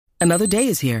Another day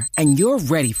is here, and you're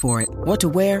ready for it. What to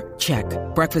wear? Check.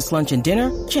 Breakfast, lunch, and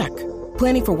dinner? Check.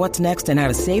 Planning for what's next and how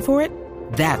to save for it?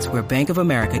 That's where Bank of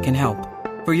America can help.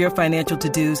 For your financial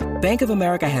to-dos, Bank of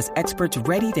America has experts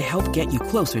ready to help get you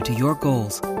closer to your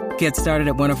goals. Get started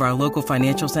at one of our local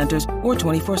financial centers or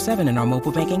 24/7 in our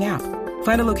mobile banking app.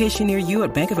 Find a location near you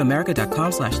at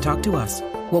bankofamerica.com/talktous.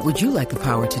 What would you like the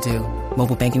power to do?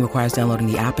 Mobile banking requires downloading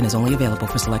the app and is only available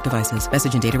for select devices.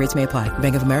 Message and data rates may apply.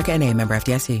 Bank of America N.A., member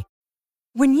FDIC.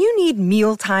 When you need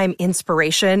mealtime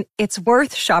inspiration, it's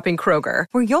worth shopping Kroger,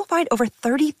 where you'll find over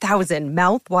 30,000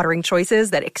 mouth-watering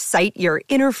choices that excite your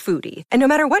inner foodie. And no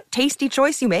matter what tasty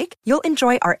choice you make, you'll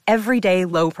enjoy our everyday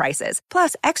low prices,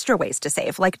 plus extra ways to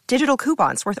save, like digital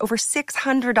coupons worth over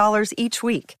 $600 each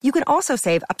week. You can also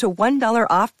save up to $1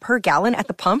 off per gallon at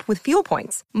the pump with fuel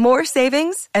points. More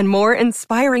savings and more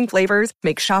inspiring flavors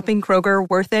make shopping Kroger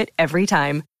worth it every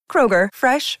time. Kroger,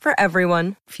 fresh for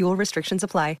everyone. Fuel restrictions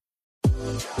apply.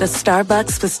 The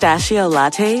Starbucks Pistachio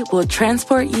Latte will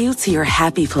transport you to your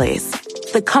happy place.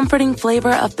 The comforting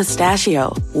flavor of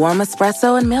pistachio, warm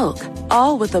espresso, and milk,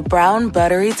 all with a brown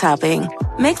buttery topping.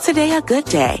 Make today a good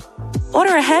day.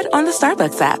 Order ahead on the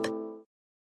Starbucks app.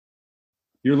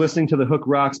 You're listening to the Hook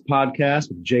Rocks podcast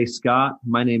with Jay Scott.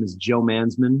 My name is Joe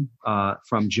Mansman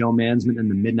from Joe Mansman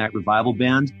and the Midnight Revival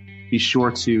Band. Be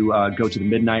sure to go to the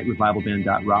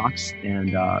midnightrevivalband.rocks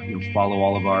and follow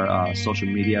all of our social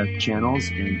media channels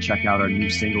and check out our new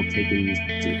single, Take It Easy.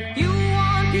 You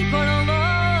want people to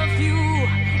love you.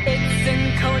 It's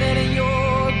encoded in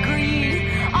your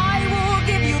greed. I will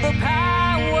give you the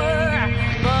power,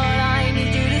 but I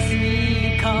need you to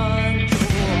sneak control.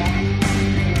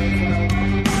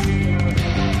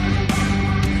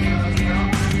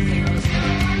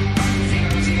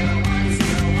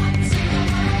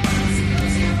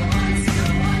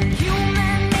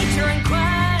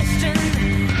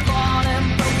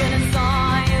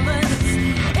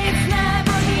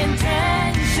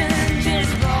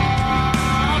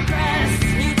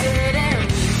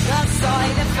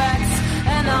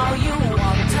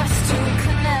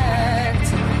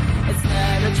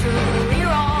 Truly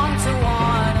wrong to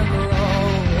want to grow.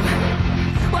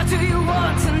 What do you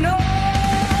want to know?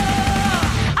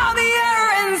 On the air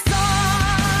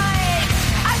inside.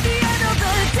 At the end of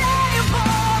the day, of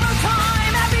all the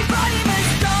time, everybody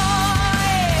must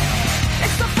die.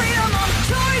 It's the freedom of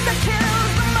choice that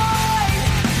kills the mind,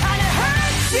 and it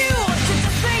hurts you to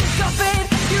just think of it.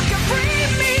 You can free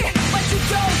me, but you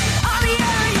don't. On the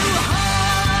air you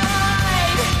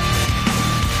hide,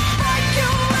 but you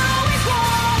always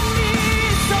want me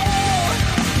so.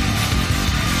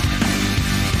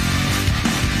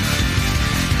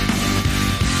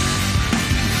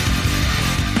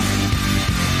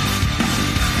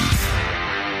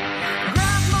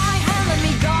 Grab my hand, let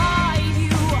me guide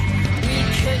you. We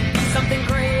could be something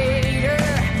greater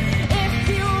if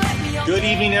you let me. Good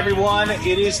evening, everyone.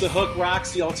 It is the Hook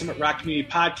Rocks, the Ultimate Rock Community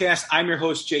Podcast. I'm your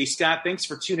host, Jay Scott. Thanks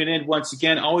for tuning in once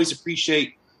again. Always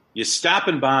appreciate you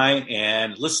stopping by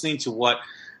and listening to what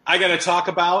I got to talk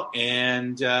about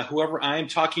and whoever I am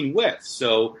talking with.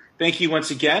 So thank you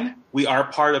once again. We are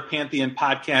part of Pantheon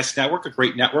Podcast Network, a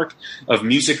great network of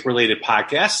music-related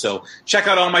podcasts. So check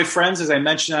out all my friends, as I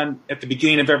mentioned at the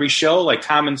beginning of every show, like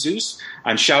Tom and Zeus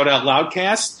on Shout Out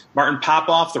Loudcast, Martin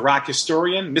Popoff, the rock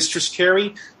historian, Mistress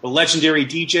Carrie, the legendary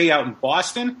DJ out in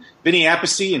Boston, Vinny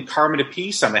Appice and Carmen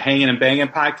Apiece on the Hangin' and Bangin'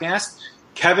 podcast,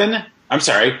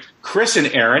 Chris and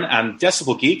Aaron on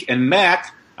Decibel Geek, and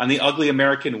Mac on the Ugly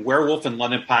American Werewolf in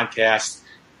London podcast,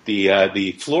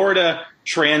 the Florida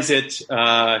Transit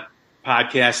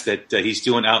podcast that he's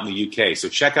doing out in the UK. So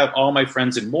check out all my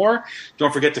friends and more.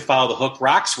 Don't forget to follow the Hook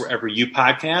Rocks wherever you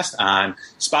podcast, on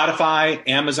Spotify,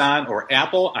 Amazon, or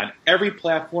Apple. On every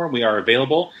platform we are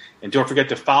available. And don't forget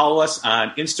to follow us on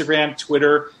Instagram,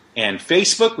 Twitter, and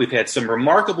Facebook. We've had some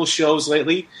remarkable shows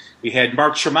lately. We had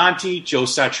Mark Tremonti, Joe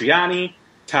Satriani,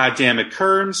 Todd Dammit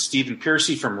Kearns, Stephen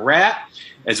Piercy from Rat,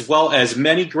 as well as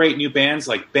many great new bands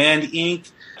like Band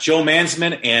Inc., Joe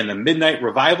Mansman, and the Midnight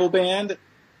Revival Band.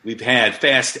 We've had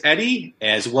Fast Eddie,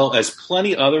 as well as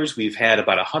plenty others. We've had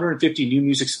about 150 new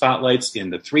music spotlights in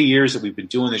the 3 years that we've been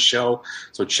doing the show.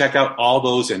 So check out all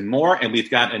those and more. And we've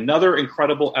got another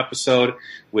incredible episode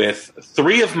with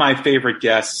three of my favorite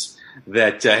guests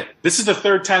that this is the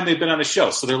third time they've been on the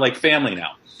show. So they're like family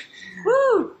now.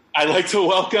 Woo! I'd like to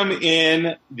welcome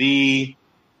in the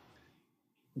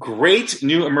great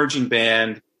new emerging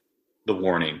band, The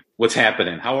Warning. What's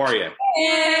happening? How are you?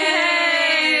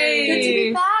 Yay! Good to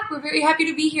be back. We're very happy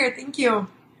to be here. Thank you.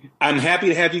 I'm happy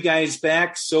to have you guys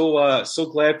back. So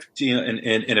glad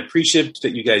and appreciative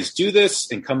that you guys do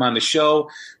this and come on the show.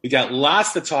 We got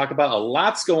lots to talk about, a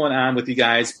lot's going on with you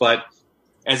guys. But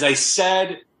as I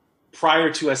said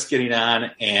prior to us getting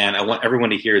on, and I want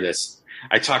everyone to hear this,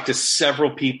 I talked to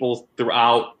several people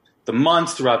throughout the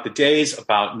months, throughout the days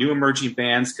about new emerging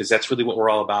bands, because that's really what we're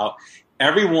all about.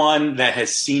 Everyone that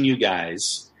has seen you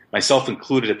guys, myself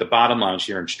included, at the Bottom Lounge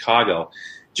here in Chicago,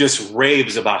 just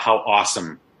raves about how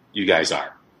awesome you guys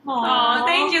are. Oh,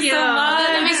 thank you so much.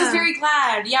 That makes us very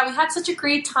glad. Yeah, we had such a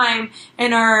great time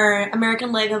in our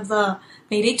American leg of the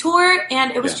Mayday tour,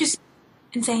 and it was just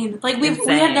insane. Like we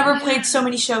had never played so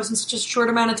many shows in such a short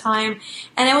amount of time,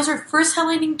 and it was our first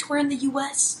headlining tour in the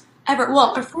U.S. ever.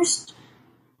 Well, our first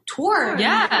tour.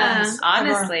 Yeah,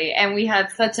 honestly, and we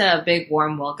had such a big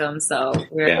warm welcome. So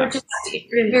we're just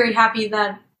very happy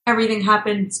that everything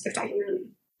happened spectacularly.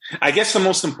 I guess the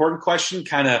most important question,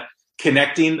 kind of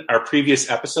connecting our previous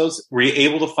episodes, were you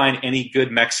able to find any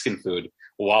good Mexican food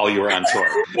while you were on tour?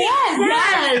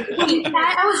 Yes.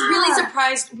 I was really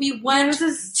surprised. We went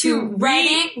to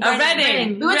Reading.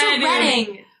 We went to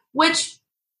Reading, which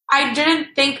I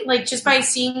didn't think, like, just by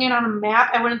seeing it on a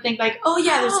map, I wouldn't think, like, oh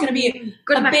yeah, there's going to be a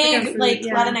big, food,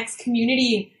 Latinx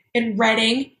community in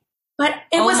Reading. But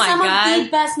it was some of the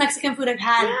best Mexican food I've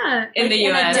had in the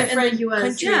U.S. In a different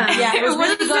country. Yeah, it was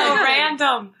really good. So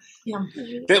random. Yeah.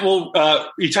 You're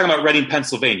talking about Reading,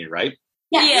 Pennsylvania, right?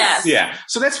 Yes. Yeah.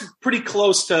 So that's pretty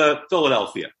close to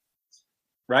Philadelphia,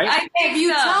 right? If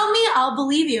you tell me, I'll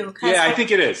believe you. Yeah, I think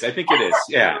it is.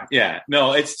 Yeah.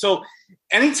 No, it's so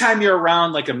anytime you're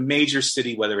around like a major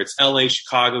city, whether it's LA,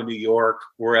 Chicago, New York,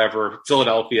 wherever,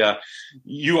 Philadelphia,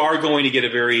 you are going to get a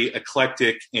very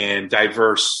eclectic and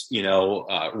diverse,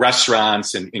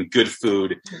 restaurants and good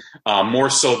food, more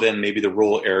so than maybe the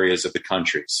rural areas of the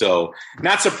country. So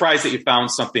not surprised that you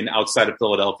found something outside of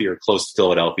Philadelphia or close to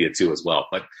Philadelphia too as well.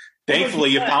 But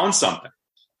thankfully you found something.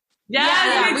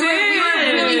 Yeah, we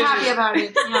were really happy about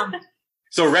it. Yeah.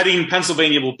 So Reading,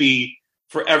 Pennsylvania will be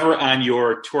forever on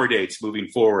your tour dates moving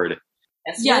forward.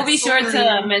 Yes, we'll be sure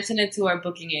to mention it to our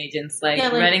booking agents.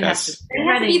 Reading has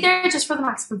to be there just for the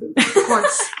Mexican food, of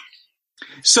course.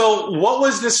 So what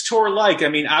was this tour like? I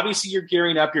mean, obviously you're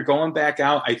gearing up. You're going back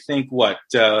out, I think,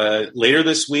 later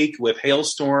this week with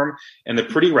Hailstorm and the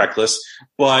Pretty Reckless.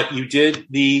 But you did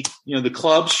the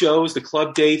club shows, the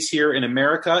club dates here in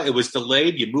America. It was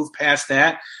delayed. You moved past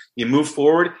that. You moved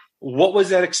forward. What was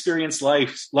that experience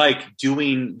like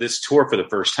doing this tour for the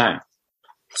first time?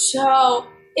 So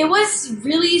it was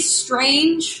really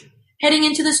strange heading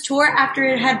into this tour after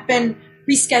it had been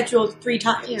rescheduled 3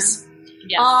 times.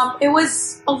 Yeah. It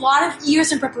was a lot of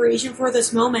years in preparation for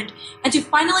this moment, and to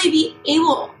finally be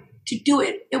able to do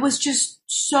it, it was just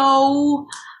so.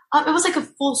 It was like a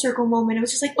full circle moment. It was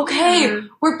just like, okay,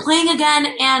 we're playing again,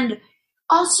 and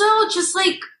also just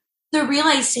like the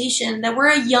realization that we're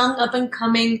a young, up and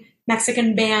coming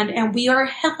Mexican band, and we are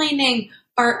headlining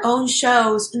our own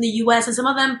shows in the U.S., and some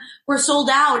of them were sold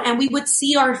out, and we would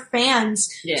see our fans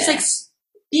just like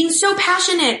being so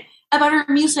passionate about our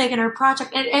music and our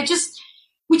project, and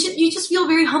you just feel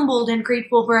very humbled and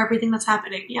grateful for everything that's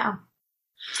happening. Yeah.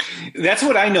 That's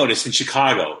what I noticed in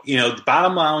Chicago. The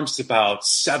Bottom Lounge is about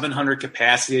 700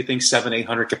 capacity, I think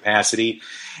 800 capacity.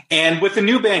 And with the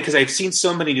new band, because I've seen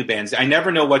so many new bands, I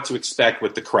never know what to expect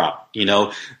with the crowd.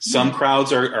 Some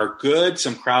crowds are good.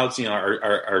 Some crowds,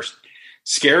 are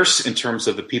scarce in terms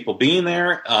of the people being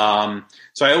there.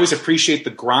 So I always appreciate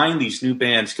the grind these new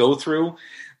bands go through.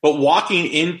 But walking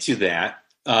into that,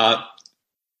 I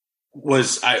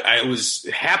was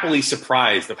happily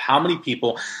surprised of how many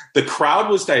people. The crowd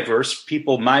was diverse,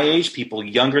 people my age, people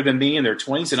younger than me in their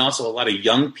 20s, and also a lot of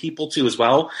young people too as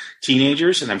well,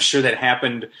 teenagers, and I'm sure that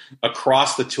happened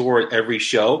across the tour at every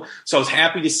show. So I was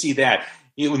happy to see that.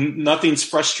 Nothing's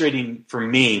frustrating for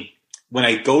me when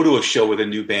I go to a show with a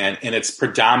new band and it's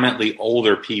predominantly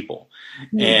older people.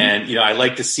 Mm-hmm. And I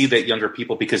like to see that younger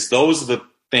people, because those are the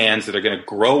fans that are going to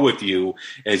grow with you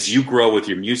as you grow with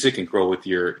your music and grow with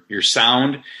your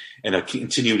sound and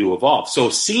continue to evolve. So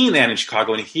seeing that in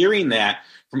Chicago and hearing that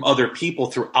from other people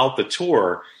throughout the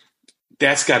tour,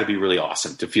 that's got to be really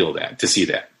awesome to feel that, to see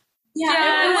that. Yeah,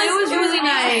 it was really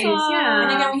nice. Yeah.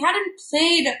 And again, we hadn't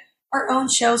played our own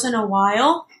shows in a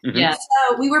while. Mm-hmm. Yeah.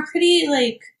 So we were pretty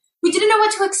we didn't know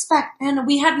what to expect, and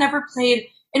we had never played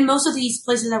in most of these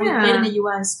places that we played in the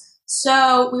U.S.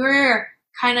 So we were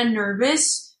kind of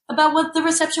nervous about what the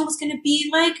reception was going to be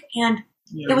like, and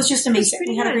it was just amazing.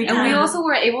 We had a great time. And we also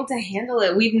were able to handle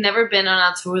it. We've never been on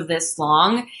a tour this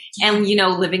long, and,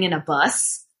 living in a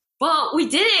bus. Well, we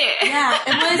did it. Yeah,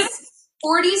 it was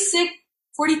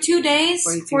 42 days.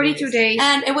 42 days.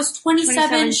 And it was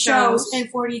 27 shows shows. in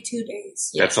 42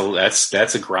 days. That's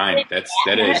a grind.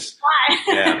 That is.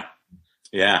 Yeah.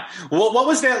 Yeah. Well, what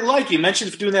was that like? You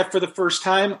mentioned doing that for the first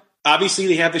time. Obviously,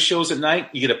 they have the shows at night.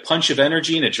 You get a punch of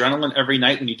energy and adrenaline every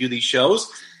night when you do these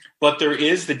shows. But there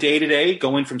is the day-to-day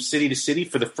going from city to city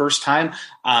for the first time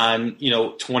on,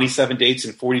 27 dates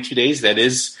in 42 days. That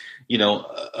is,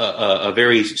 a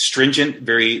very stringent,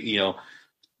 very,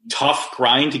 tough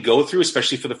grind to go through,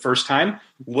 especially for the first time.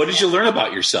 What did you learn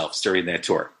about yourselves during that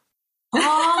tour?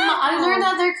 I learned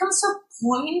that there comes a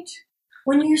point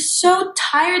when you're so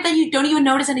tired that you don't even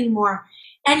notice anymore.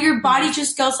 And your body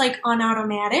just goes like on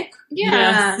automatic.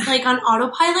 Yeah. Like on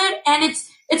autopilot. And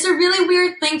it's a really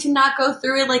weird thing to not go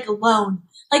through it like alone.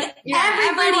 Like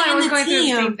everybody everyone in was the going through the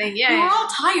team, same thing. Yeah, we were yeah. all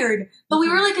tired, but we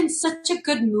were like in such a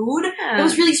good mood. Yeah. It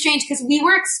was really strange because we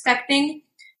were expecting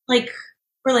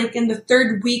we're like in the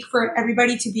third week for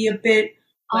everybody to be a bit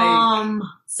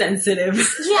sensitive.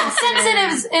 Yeah,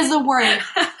 sensitive is the word.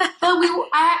 But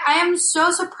I am so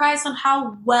surprised on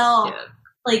how well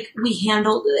we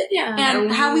handled it. Yeah.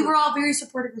 And how we were all very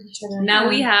supportive of each other. Now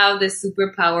we have this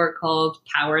superpower called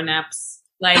power naps.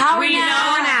 Like Power we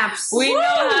naps. know, we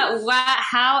know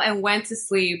how and when to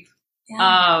sleep.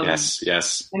 Yeah.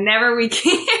 Yes. Whenever we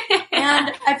can.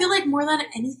 And I feel like more than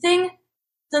anything,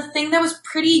 the thing that was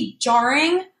pretty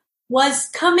jarring was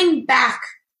coming back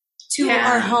to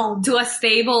our home. To a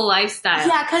stable lifestyle.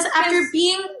 Yeah, because after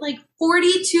being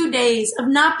 42 days of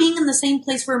not being in the same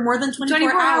place for more than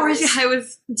 24 hours, I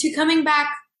was to coming back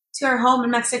to our home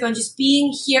in Mexico and just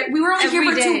being here. We were only here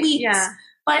for 2 weeks,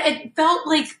 but it felt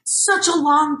like such a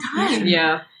long time.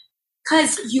 Yeah.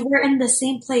 Because you were in the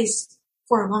same place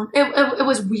for a long it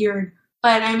was weird,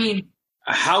 but I mean.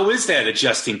 How is that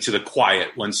adjusting to the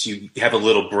quiet once you have a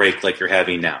little break like you're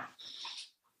having now?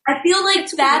 I feel like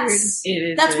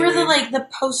that's where the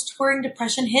post-touring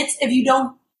depression hits if you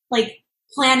don't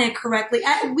plan it correctly.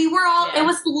 We were all it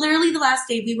was literally the last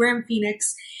day we were in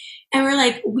Phoenix, and we're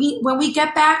like, when we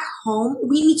get back home,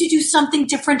 we need to do something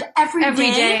different every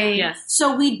day. Yes.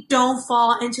 So we don't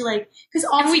fall into because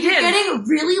also we're getting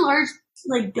really large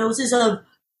doses of.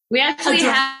 We actually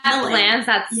had plans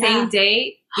that same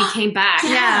day we came back.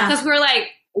 Yeah. Because we were like,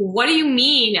 what do you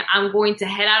mean I'm going to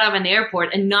head out of an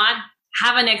airport and not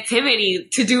have an activity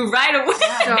to do right away?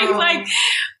 Yeah.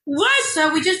 What?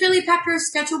 So we just really packed our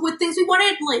schedule with things we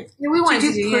wanted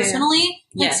to do personally.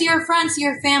 See our friends, see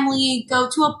our family, go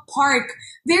to a park.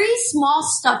 Very small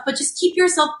stuff, but just keep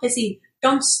yourself busy.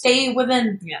 Don't stay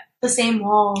within the same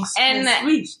walls. And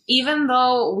even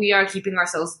though we are keeping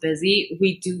ourselves busy,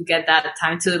 we do get that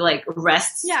time to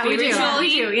rest. Yeah, we do.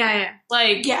 Yeah.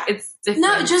 It's different.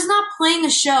 No, just not playing a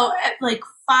show at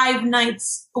 5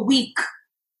 nights a week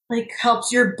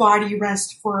helps your body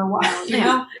rest for a while, you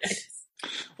know?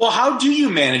 Well, how do you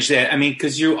manage that? I mean,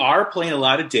 because you are playing a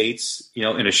lot of dates,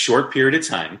 in a short period of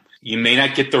time. You may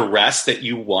not get the rest that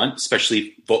you want,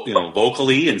 especially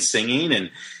vocally and singing,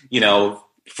 and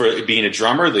for being a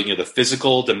drummer, the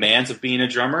physical demands of being a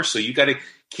drummer. So you got to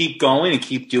keep going and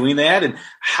keep doing that. And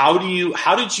how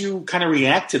did you kind of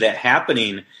react to that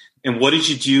happening? And what did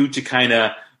you do to kind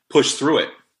of push through it?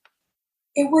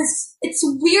 It's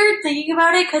weird thinking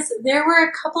about it because there were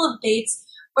a couple of dates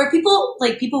where people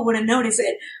wouldn't notice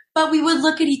it, but we would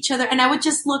look at each other and I would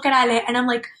just look at Ale and I'm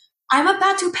like, I'm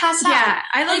about to pass out. Yeah,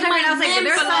 I looked at my limbs like,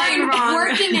 there's something wrong.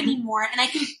 Working anymore, and I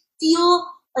can feel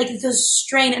the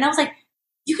strain. And I was like,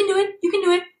 "You can do it. You can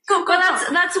do it. Go." But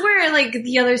that's where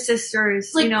the other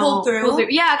sisters pull through.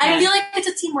 Yeah, I feel like it's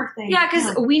a teamwork thing. Yeah,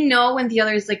 because we know when the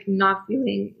other is not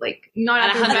feeling not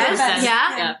at their best.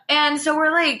 Yeah, and so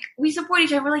we're we support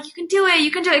each other. We're you can do it.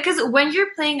 You can do it. Because when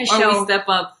you're playing a show, we step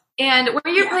up. And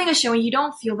when you're playing a show and you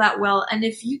don't feel that well, and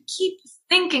if you keep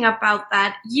thinking about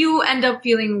that, you end up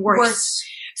feeling worse.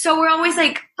 So we're always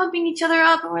pumping each other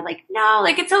up, and we're no,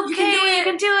 it's okay, you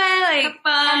can do it,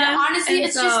 And honestly,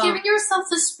 it's just giving yourself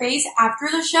the space after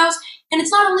the shows, and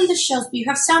it's not only the shows, but you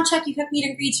have sound check, you have meet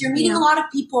and greets, you're meeting a lot of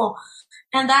people,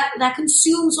 and that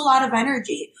consumes a lot of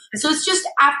energy. So it's just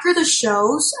after the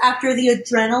shows, after the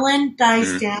adrenaline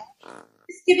dies down,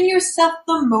 it's giving yourself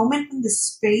the moment and the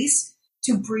space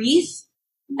to breathe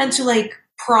and to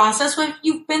process what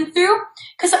you've been through.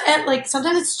 Because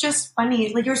sometimes it's just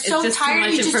funny. You're so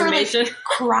tired, you just start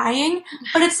crying.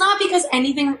 But it's not because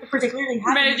anything particularly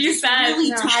happened. You're just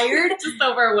really tired, just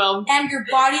overwhelmed, and your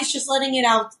body's just letting it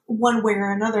out one way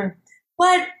or another.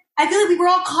 But I feel like we were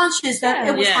all conscious that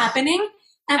it was happening,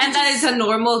 and that is a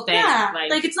normal thing. Yeah,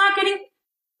 it's not getting.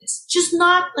 It's just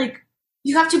not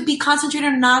you have to be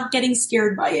concentrated on not getting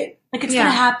scared by it. It's gonna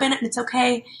happen, and it's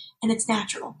okay. And it's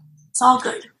natural. It's all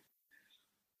good.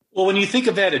 Well, when you think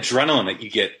of that adrenaline that you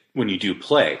get when you do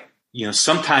play,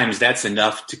 sometimes that's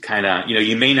enough to kind of,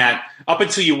 you may not, up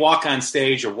until you walk on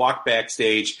stage or walk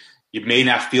backstage, you may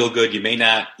not feel good. You may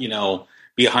not,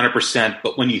 be 100%,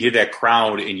 but when you hear that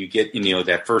crowd and you get,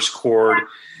 that first chord,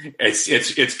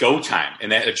 it's go time.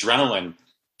 And that adrenaline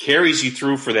carries you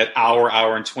through for that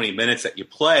hour and 20 minutes that you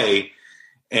play.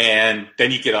 And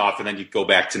then you get off and then you go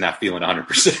back to not feeling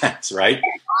 100%, right?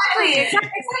 Exactly. It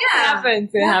happens.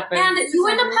 It happens. And you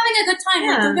end up having a good time.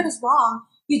 Like, don't get us wrong.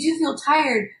 You do feel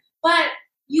tired, but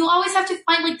you always have to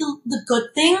find like the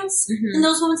good things in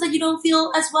those moments that you don't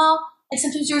feel as well. Like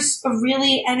sometimes you're a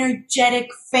really energetic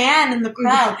fan in the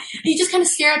crowd. And you just kind of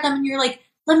stare at them and you're like,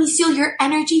 let me steal your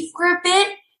energy for a bit.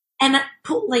 And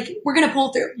we're going to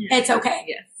pull through. Yeah. It's okay.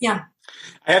 Yes. Yeah.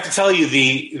 I have to tell you,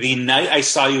 the night I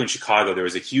saw you in Chicago, there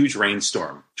was a huge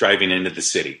rainstorm driving into the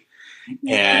city.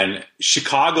 And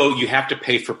Chicago, you have to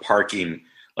pay for parking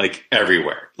like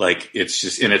everywhere. Like it's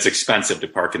expensive to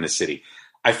park in the city.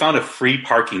 I found a free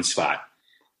parking spot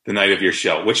the night of your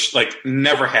show, which like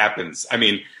never happens. I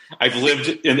mean, I've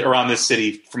lived around this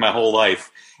city for my whole life,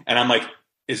 and I'm like,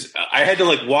 I had to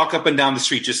like walk up and down the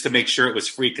street just to make sure it was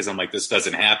free because I'm like, this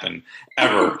doesn't happen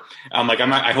ever. I'm like,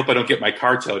 I hope I don't get my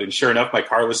car towed. And sure enough, my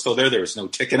car was still there. There was no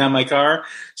ticket on my car.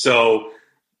 So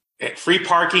free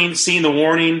parking, seeing the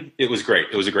warning, it was great.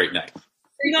 It was a great night.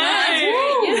 Nice.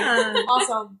 Yeah.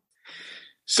 Awesome.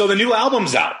 So the new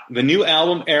album's out. The new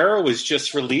album, Era, was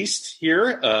just released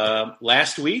here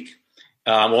last week.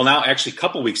 Now actually a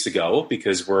couple weeks ago,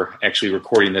 because we're actually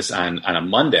recording this on a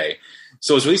Monday.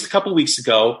 So it was released a couple weeks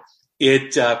ago.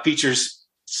 It features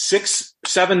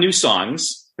 7 new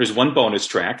songs. There's one bonus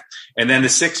track, and then the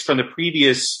 6 from the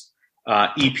previous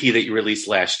EP that you released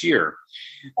last year.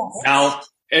 Oh. Now,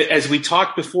 as we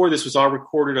talked before, this was all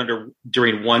recorded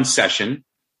during one session.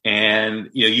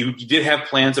 And you did have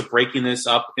plans of breaking this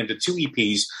up into 2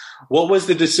 EPs. What was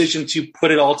the decision to put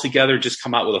it all together, just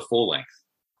come out with a full length?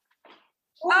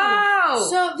 Oh,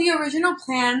 so the original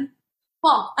plan.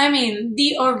 Well, I mean,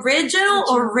 the original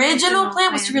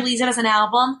plan was to release it as an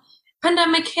album.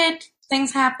 Pandemic hit,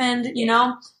 things happened,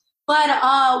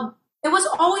 But it was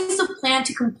always the plan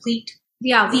to complete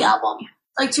the album.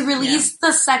 Like to release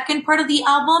the second part of the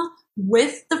album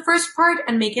with the first part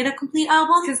and make it a complete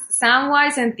album. Because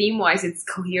sound-wise and theme-wise, it's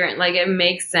coherent. Like, it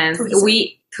makes sense.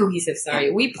 Cohesive, sorry.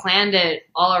 We planned it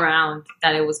all around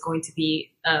that it was going to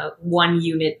be a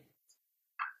one-unit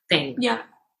thing. Yeah.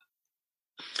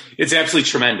 It's absolutely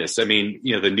tremendous. I mean,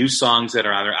 the new songs that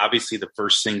are on there, obviously the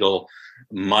first single,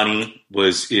 Money,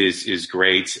 is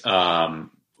great. A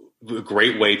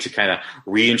great way to kind of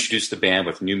reintroduce the band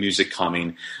with new music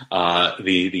coming.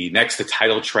 The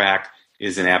title track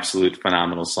is an absolute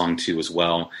phenomenal song too as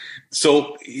well.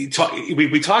 So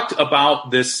we talked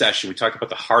about this session. We talked about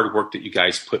the hard work that you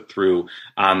guys put through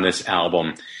on this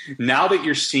album. Now that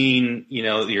you're seeing,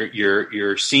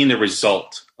 you're seeing the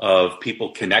result of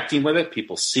people connecting with it,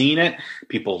 people seeing it,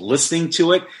 people listening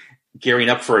to it, gearing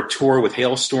up for a tour with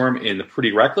Hailstorm and the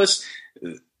Pretty Reckless.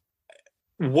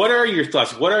 What are your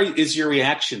thoughts? Is your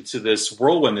reaction to this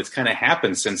whirlwind that's kind of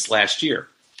happened since last year?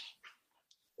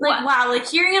 Like, wow, like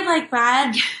hearing it like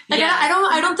that, like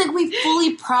I don't think we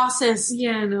fully processed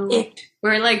it.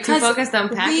 We're like too focused on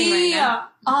packing right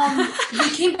now. We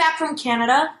came back from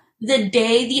Canada the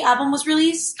day the album was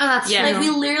released. Oh, that's Like we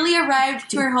literally arrived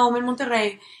to our home in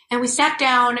Monterrey and we sat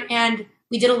down and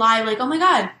we did a live like, oh my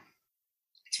God.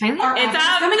 It's coming out. It's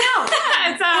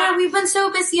out. And we've been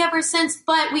so busy ever since,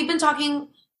 but we've been talking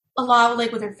a lot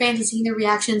like with our fans and seeing their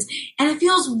reactions, and it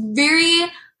feels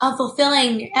very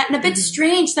fulfilling and a bit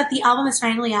strange that the album is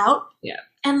finally out. Yeah.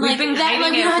 And like that,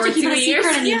 like we don't have to keep it a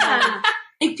secret anymore. Yeah.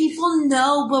 Like people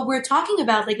know what we're talking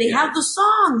about. Like they have the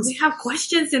songs. They have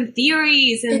questions and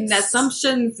theories and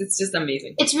assumptions. It's just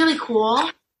amazing. It's really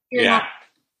cool. Yeah.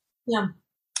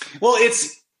 Well,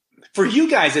 for you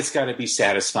guys, it's got to be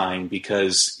satisfying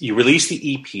because you released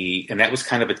the EP and that was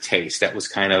kind of a taste. That was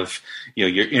kind of,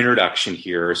 your introduction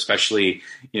here, especially,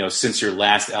 since your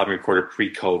last album recorded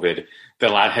pre-COVID. That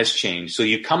a lot has changed. So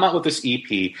you come out with this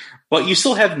EP, but you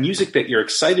still have music that you're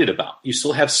excited about. You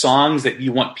still have songs that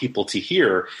you want people to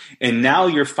hear. And now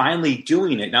you're finally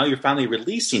doing it. Now you're finally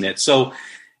releasing it. So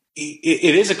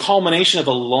it is a culmination of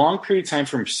a long period of time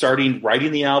from starting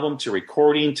writing the album to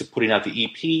recording to putting out the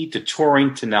EP to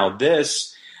touring to now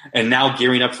this and now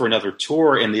gearing up for another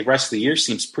tour. And the rest of the year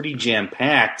seems pretty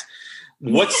jam-packed.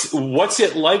 What's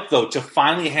it like, though, to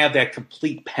finally have that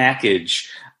complete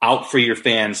package out for your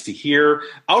fans to hear,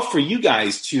 out for you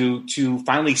guys to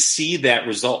finally see that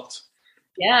result?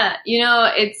 Yeah,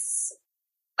 it's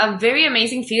a very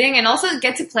amazing feeling, and also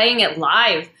get to playing it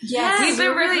live. Yes, we've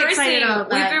been we're really excited about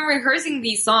that. We've been rehearsing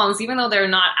these songs, even though they're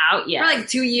not out yet. For like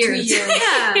 2 years. 2 years.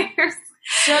 Yeah.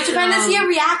 So to kind of see a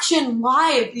reaction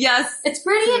live, Yes, it's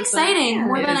pretty exciting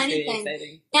more than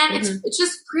anything, and it's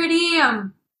just pretty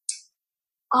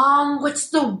what's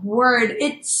the word?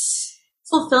 It's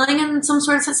fulfilling and some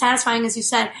sort of satisfying, as you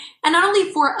said, and not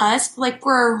only for us, but like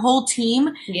for our whole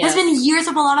team. Yes. It's been years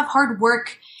of a lot of hard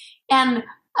work and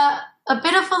a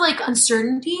bit of a like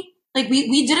uncertainty. Like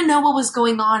we didn't know what was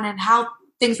going on and how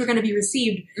things were going to be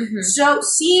received. So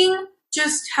seeing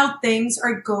just how things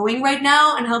are going right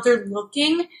now and how they're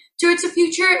looking towards the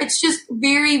future, it's just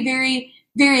very, very,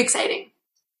 very exciting.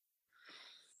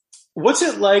 What's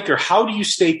it like, or how do you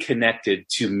stay connected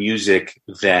to music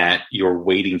that you're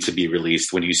waiting to be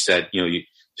released? When you said, you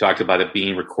talked about it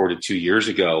being recorded 2 years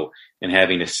ago and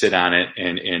having to sit on it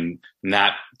and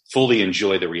not fully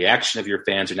enjoy the reaction of your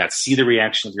fans or not see the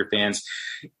reaction of your fans.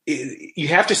 You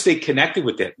have to stay connected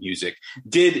with that music.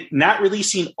 Did not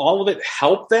releasing all of it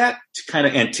help that to kind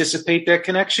of anticipate that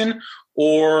connection?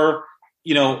 Or,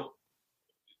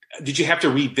 did you have to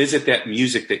revisit that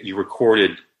music that you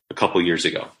recorded a couple years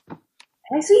ago?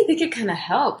 I actually think it kind of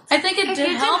helped. I think it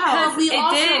did help. Because We it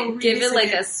also did give it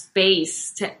like revisited. a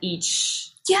space to each.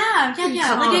 Yeah.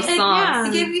 Like song.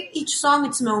 it gave each song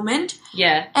its moment.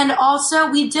 Yeah. And also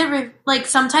we did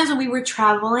sometimes when we were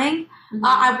traveling,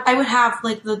 I would have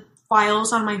like the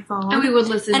files on my phone, And we would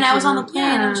listen and to I was on the them.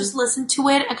 plane and just listen to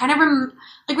it and kind of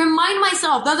remind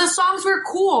myself that the songs were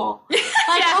cool.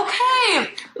 Like,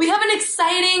 okay, we have an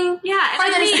exciting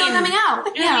part that is still coming out.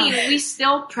 I mean, we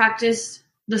still practiced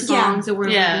the songs that were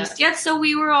released yet, so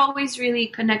we were always really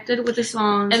connected with the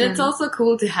songs. And it's also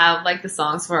cool to have like the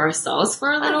songs for ourselves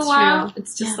for a little That's while. true.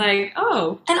 It's just like,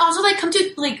 oh. And also like come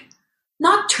to like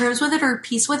not terms with it or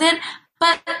peace with it,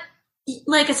 but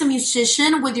like as a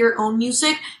musician with your own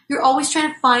music, you're always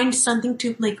trying to find something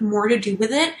to like more to do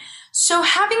with it. So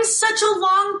having such a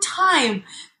long time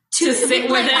to sit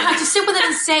with it. I have to sit with it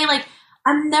and say like,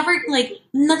 I'm never like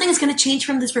nothing is going to change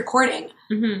from this recording.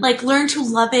 Like learn to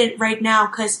love it right now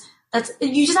because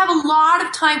you just have a lot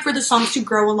of time for the songs to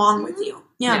grow along with you.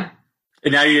 Yeah.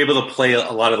 And now you're able to play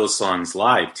a lot of those songs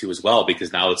live too as well,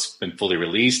 because now it's been fully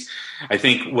released. I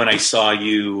think when I saw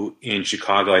you in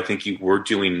Chicago, I think you were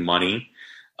doing Money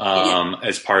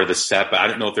as part of the set, but I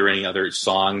don't know if there are any other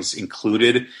songs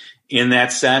included in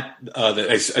that set.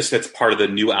 That's part of the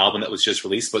new album that was just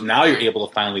released, but now you're able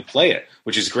to finally play it,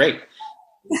 which is great.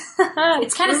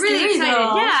 It's kind of We're really scary excited.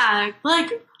 though. Yeah. Like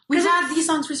we've had these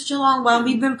songs for such a long while.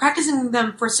 We've been practicing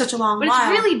them for such a long But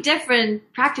while. it's really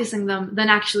different practicing them than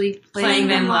actually playing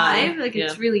them live. Like,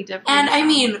 it's really different. And I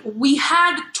mean, we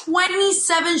had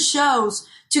 27 shows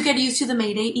to get used to the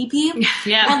Mayday EP.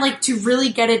 And like to really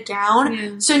get it down.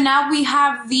 Yeah. So now we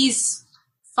have these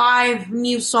 5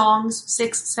 new songs,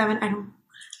 6, 7,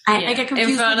 I get confused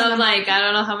in front with of them. like, I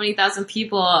don't know how many thousand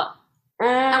people.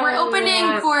 And we're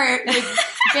opening for like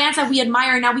bands that we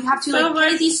admire. Now we have to like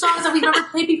play these songs that we've never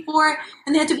played before,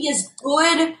 and they have to be as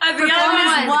good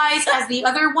performance-wise as the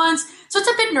other ones. So it's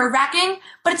a bit nerve-wracking,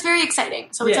 but it's very exciting.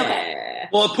 So it's okay.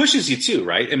 Well, it pushes you too,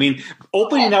 right? I mean,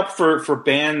 opening up for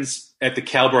bands at the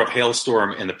caliber of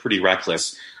Hailstorm and the Pretty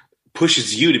Reckless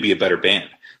pushes you to be a better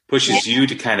band. Pushes you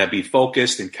to kind of be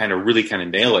focused and kind of really kind of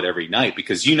nail it every night,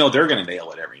 because you know they're going to nail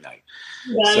it every night.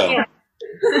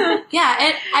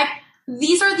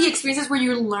 These are the experiences where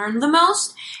you learn the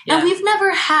most. And we've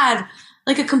never had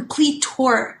like a complete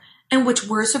tour in which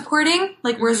we're supporting,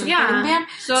 like we're a supporting band.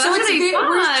 So that's gonna be fun.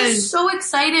 We're just so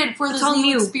excited for this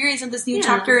new experience and this new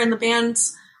chapter in the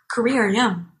band's career.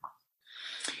 Yeah.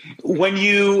 When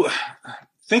you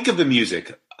think of the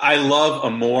music, I love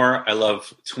Amor. I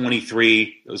love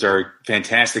 23. Those are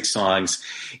fantastic songs.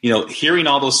 Hearing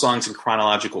all those songs in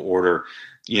chronological order,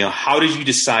 how did you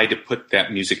decide to put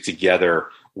that music together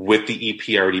with the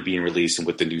EP already being released and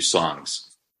with the new songs?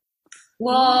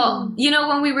 Well,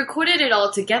 when we recorded it all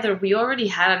together, we already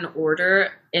had an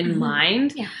order in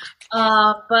mind. Yeah.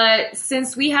 But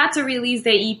since we had to release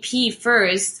the EP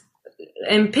first,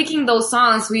 and picking those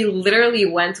songs, we literally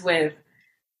went with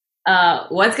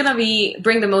what's gonna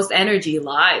bring the most energy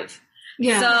live.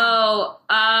 Yeah. So,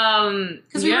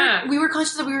 because we were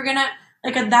conscious that we were gonna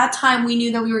like at that time we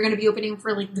knew that we were gonna be opening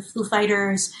for like the Foo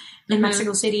Fighters in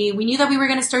Mexico City. We knew that we were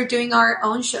gonna start doing our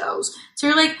own shows. So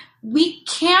we're like, we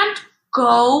can't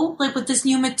go like with this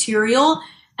new material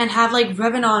and have like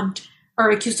Revenant,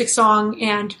 our acoustic song,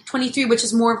 and 23, which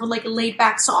is more of a laid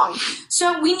back song.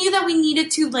 So we knew that we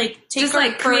needed to like take just our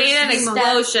like create an step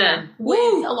explosion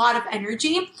with a lot of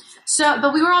energy. So,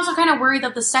 but we were also kind of worried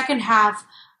that the second half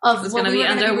of It's what gonna we be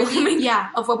were gonna underwhelming.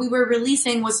 of what we were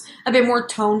releasing was a bit more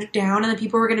toned down, and the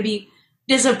people were going to be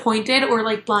disappointed or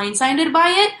like blindsided by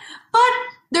it. But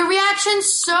the reaction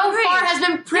so far has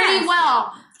been pretty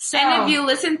well. So, And if you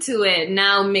listen to it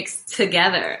now mixed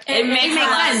together, it makes a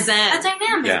lot of sense. A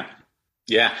dynamic. Yeah.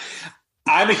 Yeah.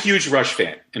 I'm a huge Rush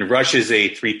fan, and Rush is a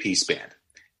 3-piece band.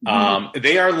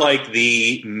 They are like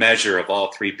the measure of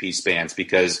all 3-piece bands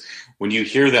because when you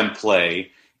hear them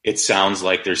play, it sounds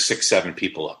like there's 6-7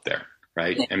 people up there,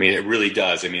 right? I mean, it really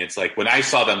does. I mean, it's like when I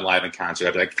saw them live in concert,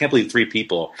 I'd be like, I can't believe 3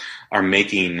 people are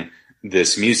making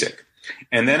this music.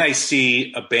 And then I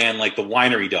see a band like the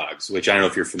Winery Dogs, which I don't know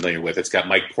if you're familiar with. It's got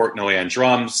Mike Portnoy on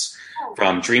drums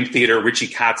from Dream Theater, Richie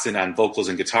Kotzen on vocals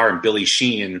and guitar, and Billy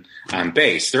Sheehan on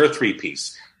bass. They're a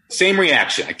 3-piece. Same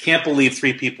reaction. I can't believe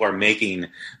 3 people are making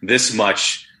this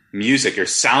much music or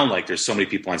sound like there's so many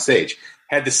people on stage.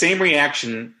 Had the same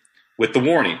reaction with The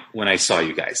Warning when I saw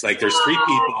you guys. Like there's 3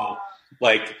 people,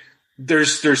 like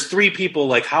there's 3 people,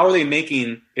 like how are they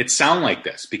making it sound like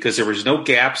this? Because there was no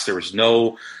gaps, there was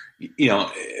no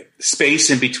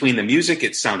space in between the music.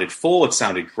 It sounded full. It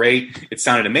sounded great. It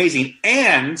sounded amazing.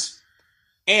 And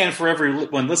for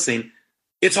everyone listening,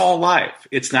 it's all live.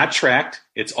 It's not tracked.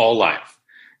 It's all live.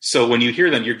 So when you hear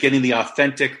them, you're getting the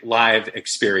authentic live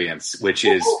experience, which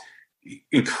is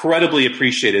incredibly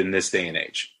appreciated in this day and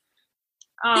age.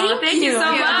 Oh, thank you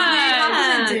so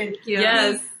much. Thank you.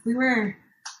 Yes. We were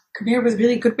compared with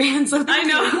really good bands. So I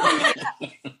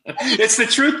know. It's the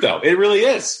truth, though. It really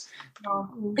is.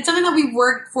 It's something that we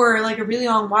worked for like a really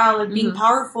long while, like being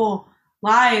powerful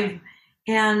live.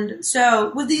 And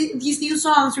so with these new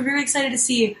songs, we're very excited to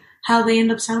see how they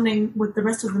end up sounding with the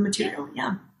rest of the material.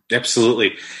 Yeah,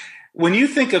 absolutely. When you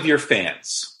think of your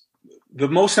fans,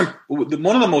 one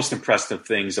of the most impressive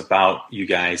things about you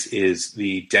guys is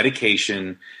the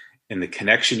dedication and the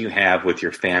connection you have with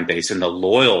your fan base and the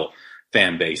loyal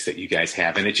fan base that you guys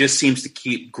have. And it just seems to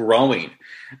keep growing.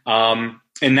 And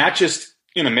not just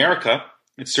in America,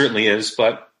 it certainly is,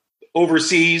 but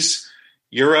overseas,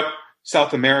 Europe,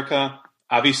 South America,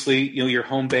 obviously, your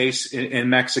home base in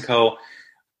Mexico.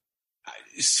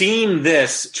 Seeing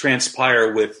this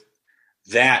transpire with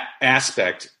that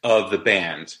aspect of the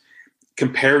band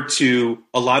compared to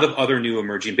a lot of other new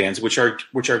emerging bands, which are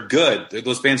good.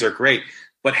 Those bands are great.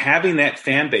 But having that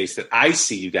fan base that I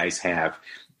see you guys have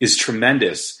is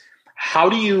tremendous. How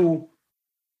do you,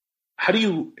 I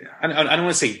don't want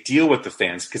to say deal with the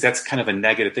fans because that's kind of a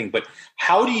negative thing, but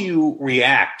how do you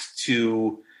react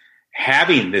to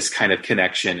having this kind of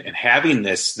connection and having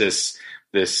this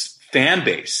fan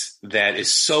base that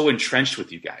is so entrenched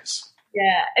with you guys?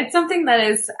 Yeah, it's something that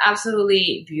is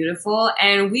absolutely beautiful,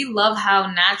 and we love how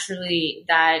naturally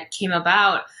that came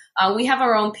about. We have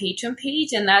our own Patreon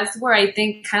page, and that's where I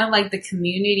think kind of like the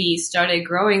community started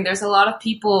growing. There's a lot of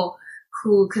people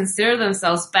who consider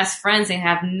themselves best friends and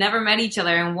have never met each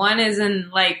other, and one is in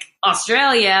like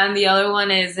Australia and the other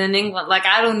one is in England. Like,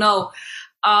 I don't know.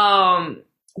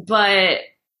 But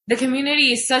the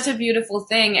community is such a beautiful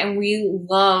thing, and we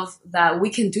love that we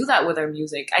can do that with our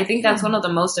music. I think that's one of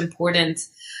the most important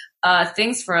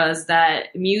things for us,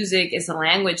 that music is a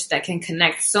language that can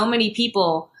connect so many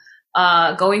people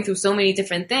going through so many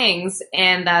different things,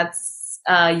 and that's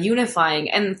unifying.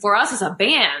 And for us as a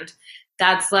band,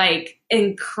 that's like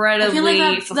incredibly I feel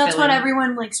like that's what fulfilling.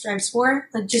 everyone like strives for,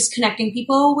 like just connecting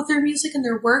people with their music and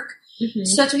their work.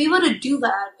 So to be able to do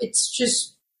that, it's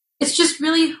just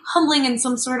really humbling in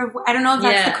some sort of, I don't know if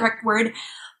that's the correct word,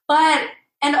 but,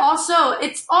 and also,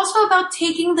 it's also about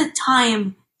taking the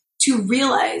time to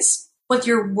realize what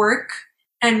your work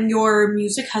and your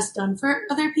music has done for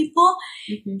other people.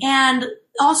 And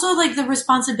also like the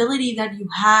responsibility that you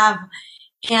have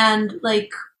and like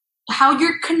how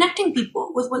you're connecting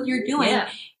people with what you're doing.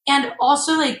 And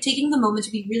also like taking the moment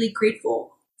to be really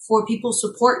grateful for people's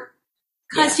support.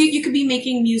 Because you could be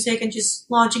making music and just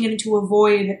launching it into a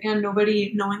void and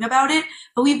nobody knowing about it.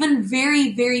 But we've been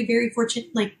very, very, very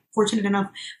fortunate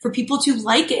enough for people to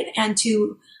like it and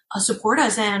to support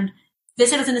us and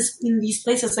visit us in these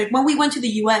places. Like when we went to the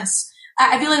US,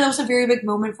 I feel like that was a very big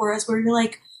moment for us where we were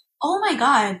like, oh my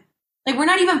God, like we're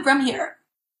not even from here.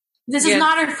 This is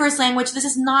not our first language. This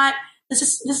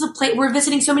is a place. We're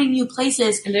visiting so many new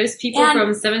places. And there's people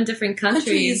from 7 different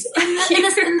countries. in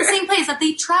the same place that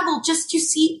they travel just to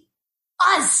see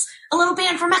us, a little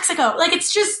band from Mexico. Like,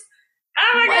 it's just,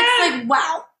 it's like,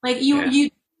 wow. Like, you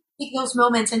take those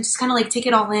moments and just kind of like take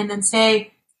it all in and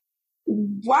say,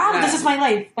 wow, this is my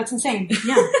life. That's insane.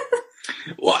 Yeah.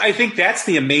 Well, I think that's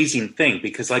the amazing thing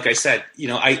because, like I said,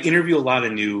 I interview a lot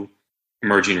of new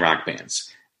emerging rock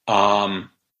bands.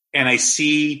 And I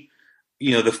see,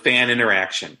 the fan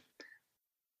interaction.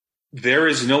 there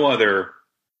is no other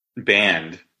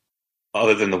band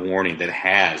other than The Warning that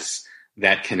has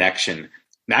that connection,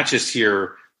 not just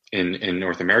here in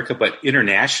North America, but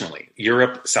internationally,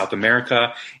 Europe, South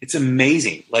America. It's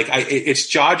amazing. Like it's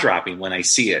jaw dropping when I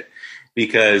see it,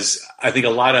 because I think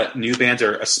a lot of new bands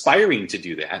are aspiring to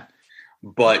do that,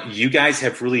 but you guys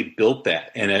have really built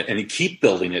that and keep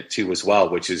building it too as well,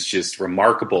 which is just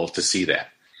remarkable to see that.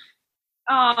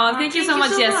 Oh, thank you so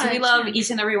much. Yes, we love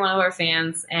each and every one of our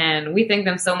fans, and we thank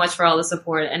them so much for all the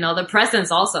support and all the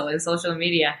presence also in social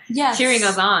media, cheering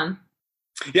us on.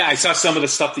 Yeah, I saw some of the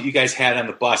stuff that you guys had on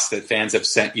the bus that fans have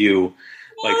sent you,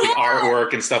 like the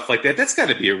artwork and stuff like that. That's got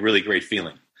to be a really great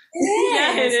feeling.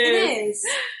 It is.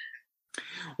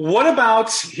 What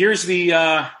about, here's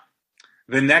the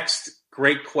next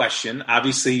great question.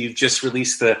 Obviously, you've just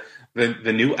released the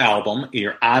new album.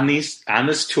 You're on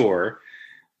this tour.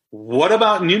 What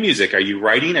about new music? Are you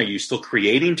writing? Are you still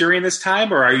creating during this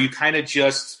time? Or are you kind of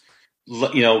just,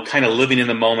 kind of living in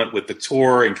the moment with the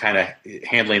tour and kind of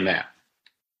handling that?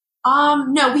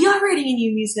 No, we are writing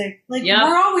new music. Like,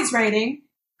 we're always writing.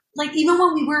 Like, even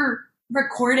when we were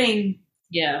recording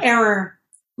Error,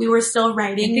 we were still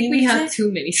writing. I think we have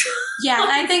too many songs. Yeah,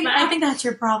 I think that's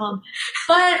your problem.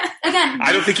 But again,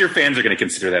 I don't think your fans are going to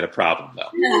consider that a problem, though.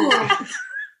 No.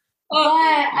 But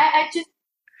I feel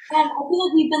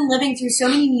like we've been living through so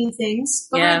many new things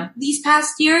over these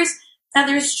past years that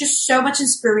there's just so much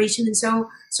inspiration and so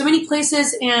many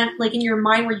places and like in your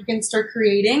mind where you can start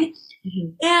creating. Mm-hmm.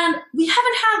 And we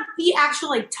haven't had the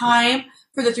actual time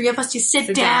for the three of us to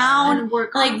sit down and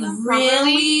work like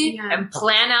really and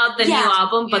plan out the new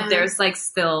album, but there's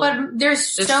there's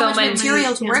so much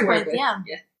material to work with. Yeah.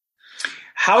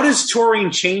 How does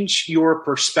touring change your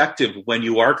perspective when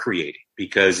you are creating?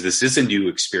 Because this is a new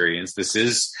experience. This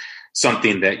is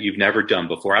something that you've never done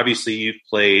before. Obviously, you've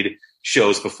played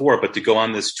shows before, but to go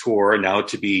on this tour now,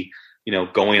 to be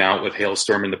going out with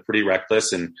Hailstorm and the Pretty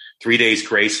Reckless and 3 Days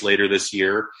Grace later this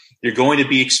year, you're going to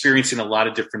be experiencing a lot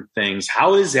of different things.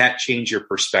 How does that change your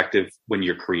perspective when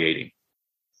you're creating?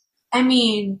 I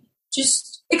mean,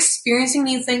 just experiencing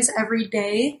these things every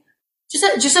day,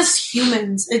 just as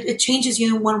humans, it changes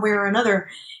you in one way or another.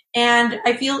 And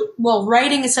I feel,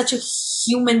 writing is such a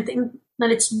human thing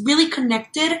that it's really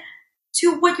connected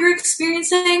to what you're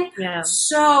experiencing. Yeah.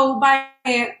 So by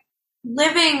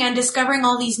living and discovering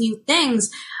all these new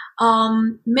things,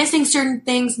 missing certain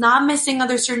things, not missing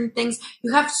other certain things,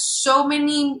 you have so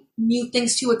many new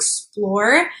things to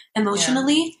explore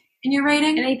emotionally in your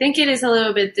writing. And I think it is a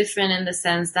little bit different in the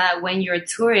sense that when you're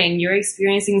touring, you're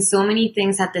experiencing so many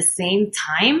things at the same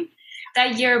time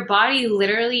that your body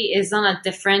literally is on a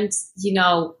different,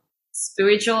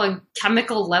 spiritual and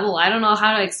chemical level. I don't know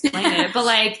how to explain it,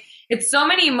 but it's so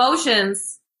many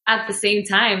emotions at the same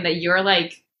time that you're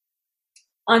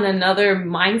on another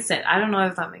mindset. I don't know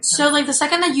if that makes sense. So the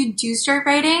second that you do start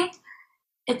writing,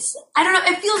 it's, I don't know,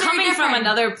 it feels coming very from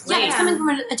another place. Yeah, it's coming from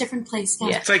a different place.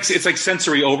 Yeah. It's like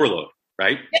sensory overload,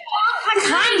 right?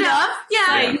 Kind of.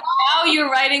 Yeah. Now you're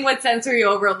writing with sensory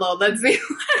overload. Let's be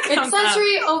it's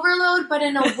sensory overload, but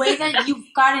in a way that you've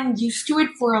gotten used to it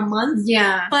for a month.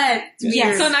 Yeah. But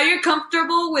yes. So now you're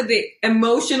comfortable with the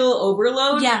emotional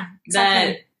overload. Yeah.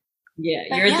 Exactly.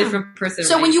 You're a different person.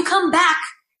 So when you come back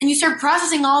and you start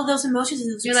processing all of those emotions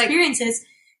and those experiences,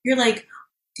 you're like,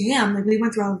 damn, we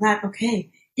went through all of that. Okay.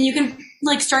 And you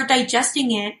can start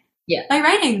digesting it by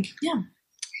writing. Yeah.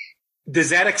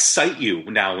 Does that excite you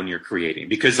now when you're creating?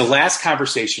 Because the last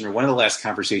conversation, or one of the last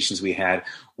conversations we had,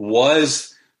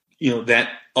 was, that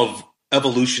of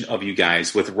evolution of you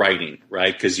guys with writing,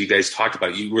 right? Because you guys talked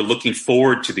about, you were looking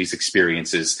forward to these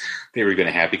experiences they were going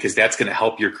to have, because that's going to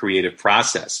help your creative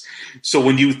process. So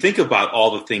when you think about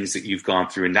all the things that you've gone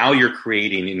through and now you're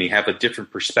creating and you have a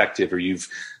different perspective, or you've,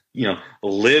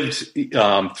 lived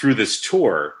through this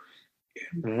tour,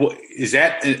 is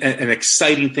that an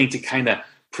exciting thing to kind of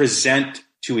present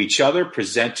to each other,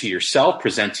 present to yourself,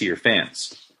 present to your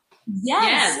fans?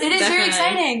 Yes, it is definitely. Very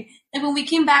exciting. And when we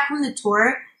came back from the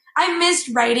tour, I missed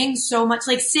writing so much,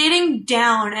 sitting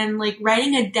down and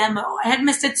writing a demo. I had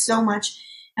missed it so much.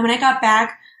 And when I got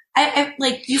back, I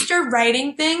you start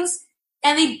writing things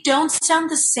and they don't sound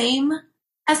the same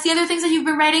as the other things that you've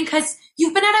been writing because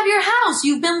you've been out of your house.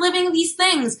 You've been living these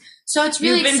things. So it's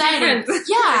really exciting.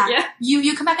 Yeah.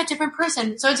 You come back a different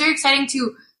person. So it's very exciting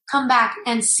to come back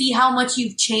and see how much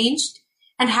you've changed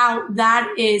and how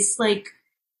that is portrayed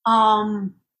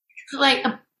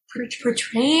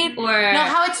or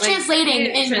how it's translating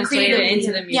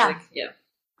into the music. Yeah.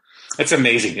 That's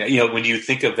amazing. When you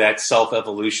think of that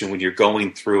self-evolution, when you're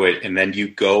going through it and then you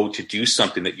go to do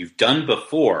something that you've done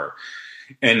before,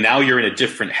 and now you're in a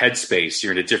different headspace.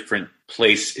 You're in a different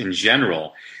place in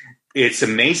general. It's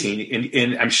amazing.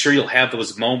 And I'm sure you'll have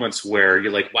those moments where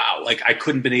you're like, wow, like I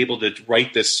couldn't have been able to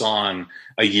write this song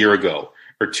a year ago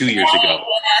or 2 years ago.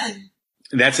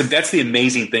 And that's the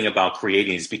amazing thing about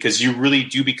creating, is because you really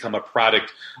do become a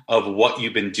product of what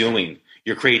you've been doing.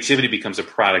 Your creativity becomes a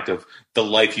product of the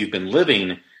life you've been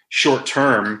living short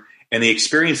term and the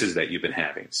experiences that you've been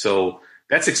having. So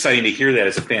that's exciting to hear that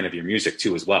as a fan of your music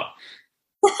too, as well.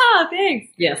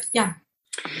 Thanks. Yes. Yeah.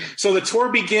 So the tour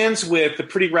begins with The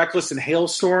Pretty Reckless and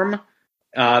Hailstorm.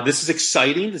 This is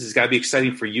exciting. This has got to be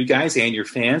exciting for you guys and your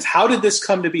fans. How did this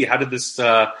come to be? How did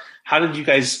you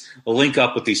guys link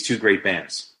up with these two great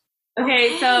bands?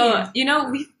 Okay, so,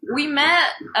 we met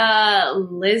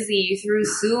Lizzie through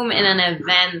Zoom in an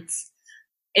event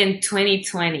in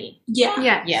 2020.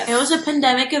 Yeah. Yes. It was a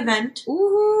pandemic event.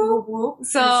 Ooh.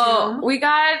 So we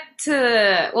got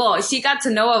to, she got to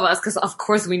know of us because of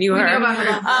course we knew her. We knew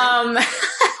about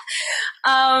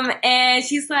her. And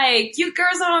she's like, you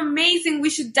girls are amazing. We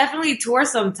should definitely tour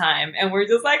sometime. And we're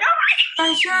just like, oh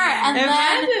my For sure. And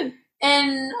then,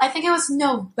 and I think it was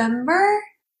November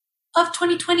of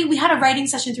 2020, we had a writing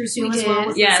session through Zoom as well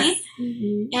with Lizzie.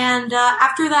 Mm-hmm. And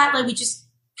after that, like we just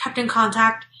kept in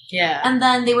contact. Yeah. And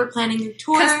then they were planning their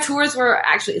tour. Because tours were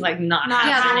actually like not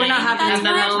happening. We're not happening in the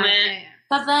moment.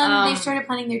 But then they started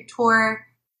planning their tour,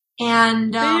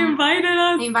 and they invited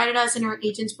us. They invited us, and our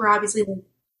agents were obviously like,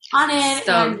 on it.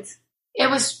 Stoked.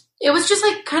 And it was just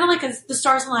like kind of like the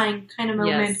stars align kind of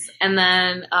moment. Yes. And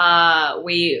then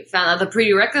we found out The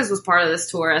Pretty Reckless was part of this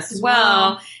tour as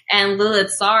well. And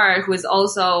Lilith Sarr, who is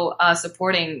also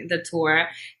supporting the tour.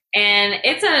 And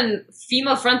it's a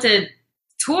female-fronted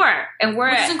tour, and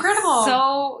which is incredible.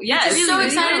 So it's really, so really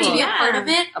excited to be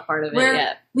a part of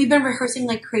it. We've been rehearsing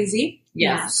like crazy.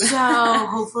 Yes. So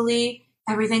hopefully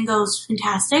everything goes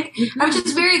fantastic. Mm-hmm. I'm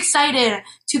just very excited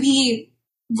to be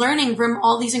learning from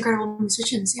all these incredible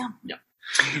musicians. Yeah.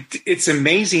 It's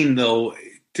amazing though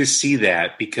to see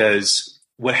that, because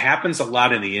what happens a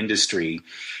lot in the industry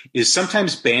is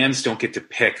sometimes bands don't get to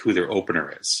pick who their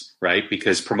opener is, right?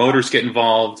 Because promoters get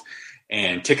involved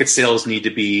and ticket sales need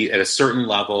to be at a certain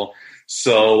level.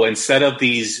 So instead of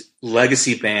these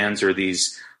legacy bands or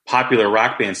these popular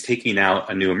rock bands taking out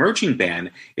a new emerging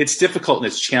band, it's difficult and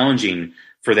it's challenging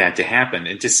for that to happen.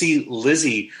 And to see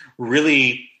Lizzie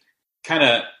really kind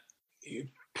of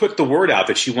put the word out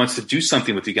that she wants to do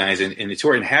something with you guys in the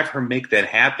tour and have her make that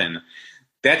happen,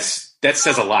 that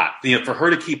says a lot. For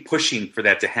her to keep pushing for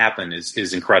that to happen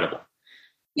is incredible.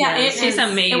 Yeah, it's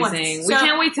amazing. We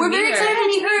can't wait to meet her. We're very excited to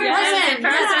meet her in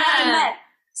person. Yeah.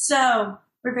 So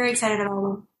we're very excited about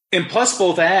them. And plus,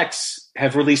 both acts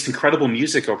have released incredible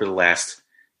music over the last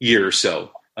year or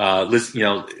so.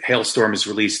 Hailstorm has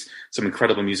released some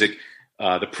incredible music.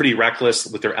 The Pretty Reckless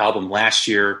with their album last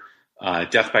year,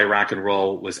 Death by Rock and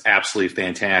Roll, was absolutely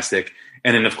fantastic.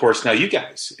 And then, of course, now you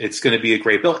guys. It's going to be a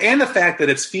great bill. And the fact that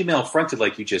it's female-fronted,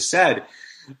 like you just said,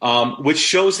 which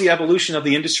shows the evolution of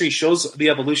the industry, shows the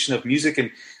evolution of music,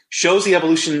 and shows the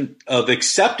evolution of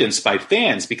acceptance by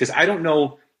fans. Because I don't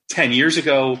know 10 years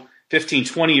ago, 15,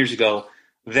 20 years ago,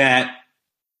 that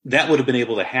would have been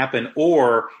able to happen,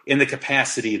 or in the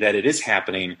capacity that it is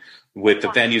happening with the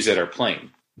venues that are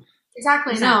playing.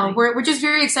 Exactly. No, we're just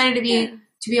very excited to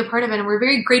be a part of it, and we're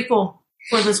very grateful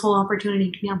for this whole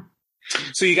opportunity. Yeah.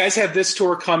 So you guys have this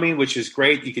tour coming, which is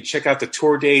great. You can check out the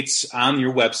tour dates on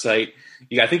your website.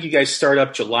 I think you guys start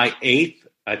up July 8th.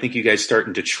 I think you guys start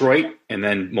in Detroit and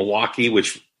then Milwaukee,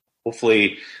 which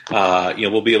hopefully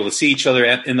we'll be able to see each other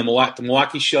in the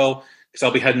Milwaukee show, because I'll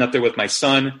be heading up there with my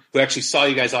son, who actually saw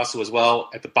you guys also as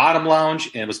well at the Bottom Lounge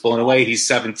and was blown away. He's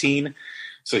 17.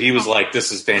 So he was like,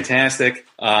 this is fantastic.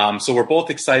 So we're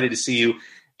both excited to see you.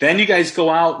 Then you guys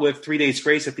go out with 3 Days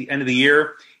Grace at the end of the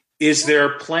year. Is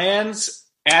there plans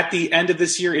at the end of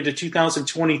this year into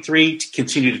 2023 to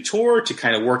continue to tour, to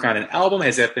kind of work on an album?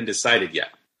 Has that been decided yet?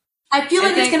 I feel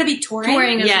like it's going to be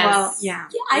touring as well. Yeah.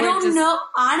 I don't know.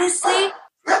 Honestly,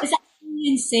 it's actually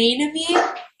insane to me,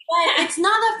 but it's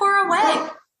not that far away.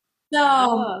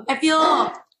 So I feel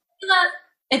that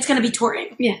it's going to be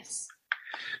touring. Yes.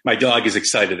 My dog is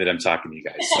excited that I'm talking to you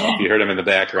guys. So if you heard him in the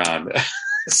background.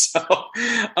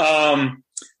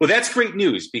 Well, that's great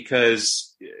news,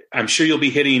 because I'm sure you'll be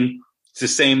hitting the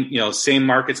same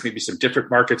markets, maybe some different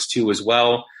markets too as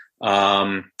well.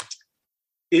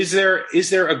 Is there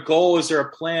a goal? Is there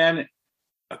a plan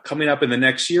coming up in the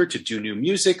next year to do new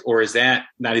music, or is that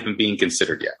not even being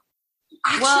considered yet?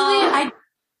 Actually,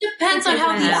 it depends on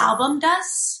how the album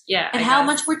does, and how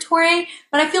much we're touring.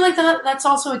 But I feel like that's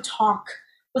also a talk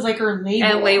with like her label.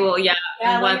 And label, yeah.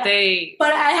 Yeah, and what like, they...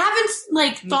 But I haven't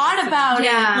like thought about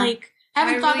Yeah. it. Like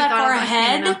haven't I thought really that thought far about it,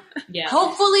 ahead. you know. Yeah.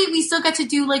 Hopefully, we still get to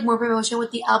do like more promotion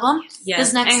with the album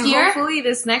this next and year. hopefully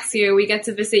this next year we get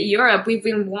to visit Europe. We've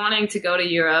been wanting to go to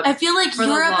Europe. I feel like for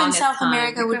the Europe and longest South time.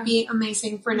 America would be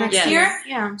amazing for next Yes. year.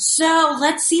 Yeah. So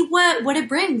let's see what it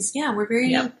brings. Yeah, we're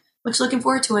very much looking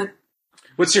forward to it.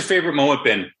 What's your favorite moment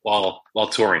been while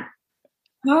touring?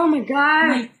 Oh my god.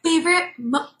 My favorite.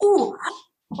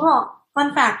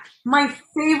 Fun fact. My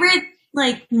favorite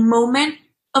like moment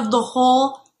of the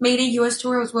whole Mayday US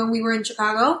tour was when we were in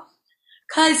Chicago,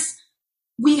 because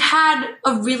we had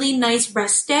a really nice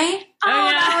rest day.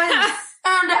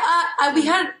 And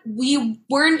we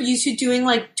weren't used to doing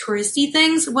like touristy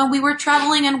things when we were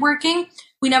traveling and working.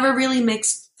 We never really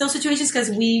mixed those situations because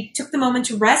we took the moment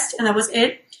to rest and that was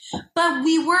it. But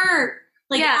we were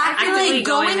like after like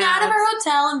going out of our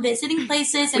hotel and visiting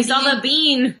places. And we saw the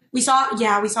Bean. We saw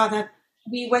that.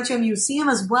 We went to a museum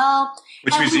as well.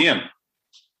 Which museum?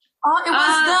 Oh, it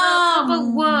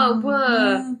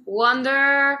was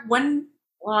Wonder.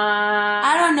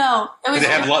 I don't know. It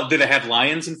was did it have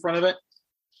lions in front of it?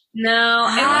 No,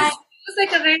 it was like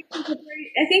a very.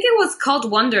 I think it was called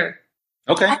Wonder.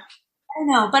 Okay. I don't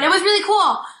know, but it was really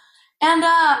cool. And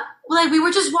like we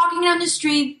were just walking down the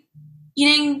street,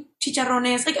 eating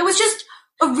chicharrones. Like it was just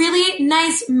a really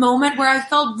nice moment where I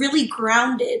felt really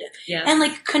grounded and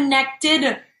like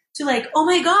connected to like, oh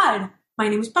my god, my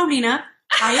name is Paulina.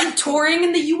 I am touring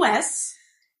in the US.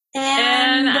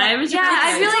 And I'm I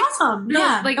feel like awesome. No,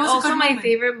 Yeah, like it was a also good my moment.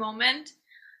 favorite moment.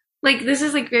 Like this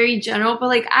is like very general, but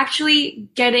like actually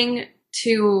getting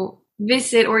to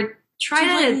visit or try To,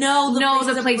 to like, know the the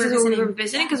places places that where we we're were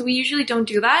visiting, because we usually don't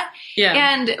do that. Yeah.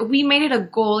 And we made it a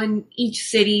goal in each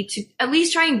city to at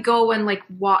least try and go and like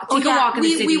walk, take a walk in the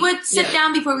city. We would sit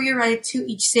down before we arrived to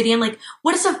each city and like,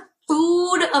 what is a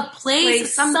food, a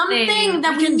place, something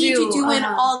that we can need to do in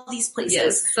Uh-huh. all these places.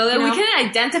 Yes, so that we can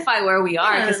identify where we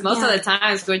are, because most of the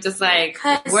times we're just like,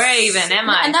 where even am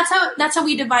I? And that's how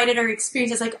we divided our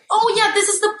experiences. Like, oh yeah, this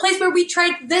is the place where we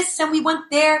tried this and we went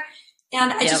there.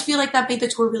 And I just feel like that made the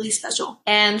tour really special.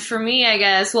 And for me, I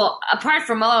guess, well, apart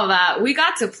from all of that, we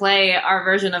got to play our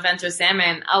version of Enter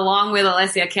Sandman along with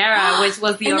Alessia Cara, which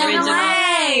was the In original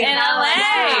LA. in LA.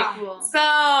 Yeah. So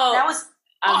that was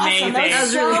amazing. Awesome. That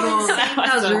was really so cool. insane.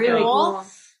 That was really cool.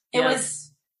 It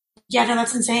was,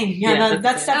 that's insane. Yeah, that's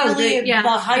That was definitely great. Yeah. the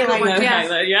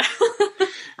highlight. Yeah.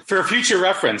 For future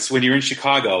reference, when you're in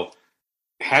Chicago,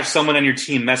 have someone on your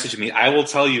team message me. I will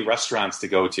tell you restaurants to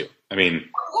go to. I mean,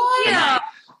 I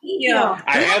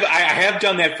have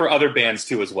done that for other bands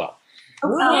too as well.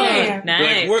 Okay.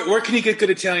 Nice. Like, where can you get good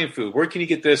Italian food? Where can you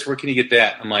get this? Where can you get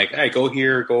that? I'm like, hey, go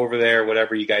here, go over there,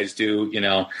 whatever you guys do, you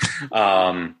know.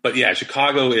 But yeah,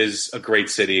 Chicago is a great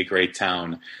city, a great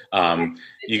town.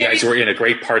 You guys were in a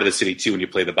great part of the city too when you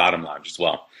play the Bottom Lounge as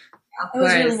well. Of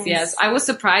course, really nice. yes. I was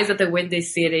surprised that the windy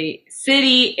city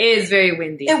is very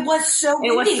windy. It was so windy.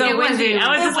 It was so windy. I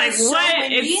was It just like, was so what?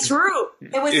 windy. It's true.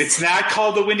 It's not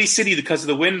called the Windy City because of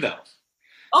the wind, though.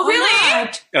 Oh, really?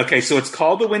 Okay, so it's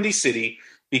called the Windy City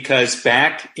because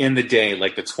back in the day,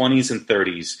 like the 20s and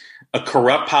 30s, a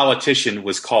corrupt politician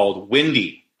was called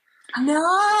Windy.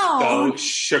 No. So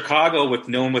Chicago,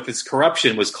 known with its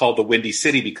corruption, was called the Windy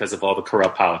City because of all the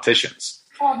corrupt politicians.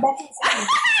 Oh, that's insane. I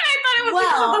thought it was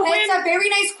Well, because of the wind. it's a very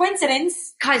nice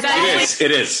coincidence.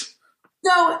 It is.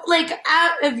 So, like,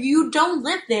 if you don't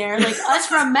live there, like us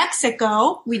from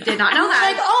Mexico, We did not know we're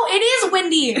that. like, oh, it is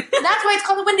windy. That's why it's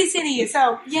called the Windy City.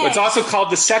 So, yeah. It's also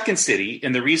called the Second City,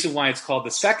 and the reason why it's called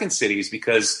the Second City is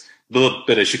because a little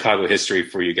bit of Chicago history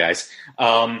for you guys.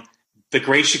 The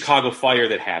Great Chicago Fire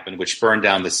that happened, which burned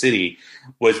down the city,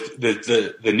 was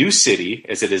the new city,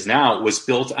 as it is now, was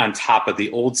built on top of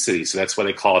the old city. So that's why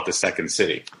they call it the Second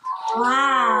City.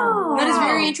 Wow. That is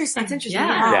very interesting. That's interesting.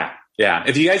 Yeah. Yeah.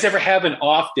 If you guys ever have an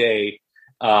off day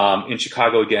in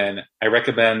Chicago again, I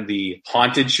recommend the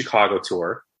Haunted Chicago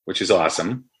Tour, which is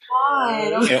awesome.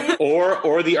 God.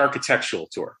 or the Architectural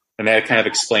Tour. And that kind of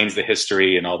explains the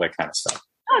history and all that kind of stuff.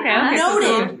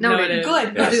 Okay. Noted.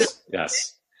 Good.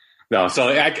 Yes. No, so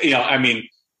I mean,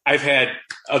 I've had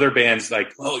other bands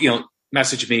like,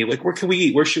 message me like, where can we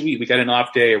eat? Where should we eat? We got an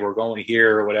off day, or we're going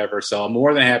here, or whatever. So I'm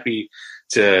more than happy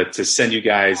to send you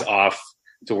guys off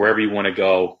to wherever you want to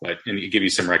go, and give you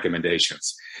some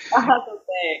recommendations.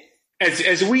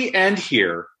 As we end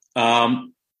here,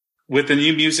 with the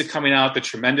new music coming out, the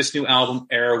tremendous new album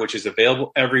Era, which is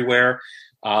available everywhere.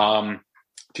 Can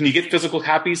you get physical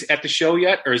copies at the show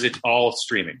yet, or is it all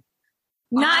streaming?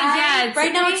 Not yet.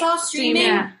 Right now it's all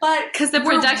streaming, but because the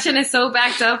production is so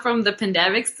backed up from the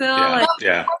pandemic still.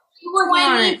 Yeah.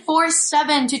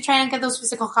 24/7 to try and get those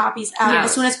physical copies out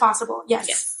as soon as possible.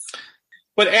 Yes.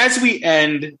 But as we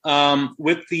end,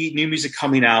 with the new music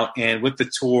coming out and with the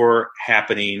tour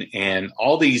happening and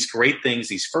all these great things,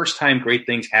 these first-time great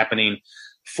things happening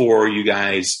for you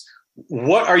guys,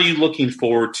 what are you looking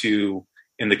forward to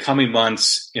in the coming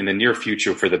months, in the near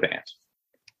future for the band?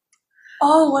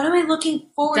 Oh, what am I looking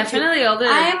forward to? Definitely all the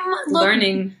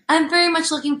learning. I'm very much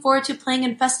looking forward to playing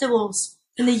in festivals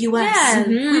in the U.S. Yeah.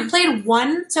 Mm-hmm. We played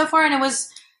one so far, and it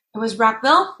was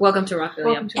Rockville. Welcome to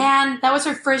Rockville. And that was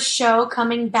our first show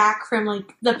coming back from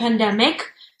like the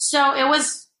pandemic. So it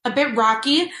was a bit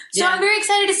rocky. So I'm very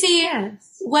excited to see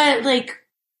what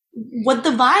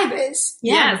the vibe is.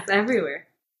 Yeah. Yes, everywhere.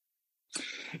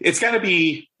 It's got to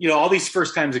be, all these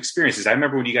first times experiences. I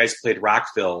remember when you guys played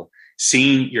Rockville,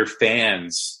 seeing your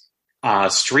fans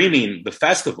streaming the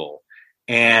festival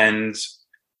and,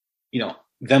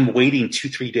 them waiting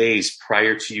 2-3 days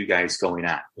prior to you guys going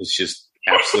on. It was just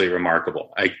absolutely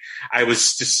remarkable. I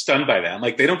was just stunned by that. I'm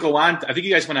like, they don't go on. I think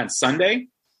you guys went on Sunday.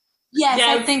 Yes,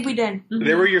 I think we did. Mm-hmm.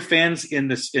 There were your fans in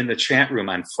the chat room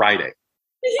on Friday.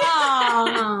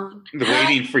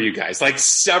 Waiting for you guys, like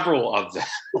several of them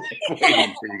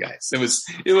waiting for you guys. It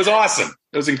was awesome.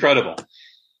 It was incredible.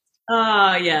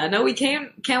 We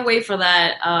can't wait for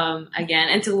that again,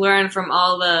 and to learn from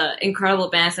all the incredible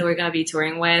bands that we're going to be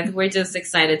touring with. We're just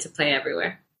excited to play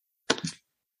everywhere.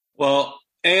 Well,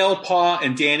 Ale, Paul,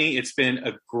 and Danny, it's been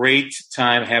a great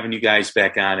time having you guys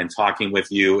back on and talking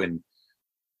with you and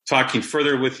talking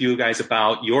further with you guys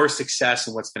about your success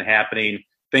and what's been happening.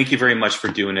 Thank you very much for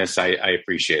doing this. I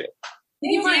appreciate it.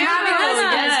 Thank you for having us.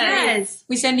 Yes.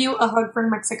 We send you a hug from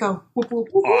Mexico.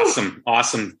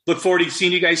 Awesome. Look forward to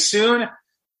seeing you guys soon.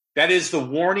 That is The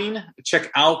Warning.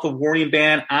 Check out The Warning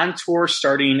Band on tour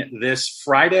starting this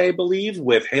Friday, I believe,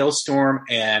 with Hailstorm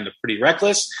and Pretty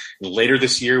Reckless. And later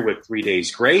this year with 3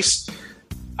 Days Grace.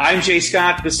 I'm Jay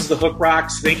Scott. This is The Hook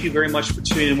Rocks. Thank you very much for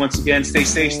tuning in once again. Stay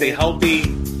safe, stay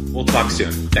healthy. We'll talk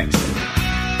soon. Thanks.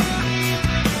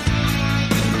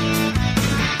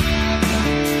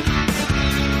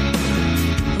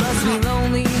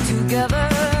 Lonely together,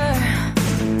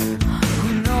 who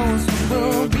knows what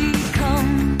we'll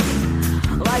become?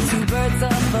 Like two birds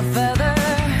of a feather,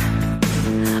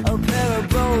 a pair of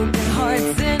broken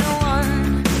hearts in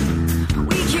one.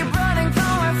 We keep running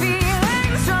from our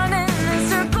feelings, running in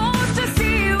circles to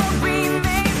see what we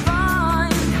may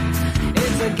find.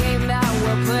 It's a game that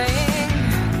we're playing,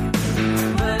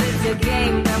 but it's a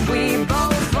game that we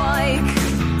both like.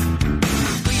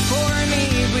 Before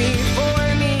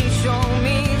me, show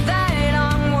me that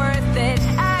I'm worth it.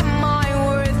 Am I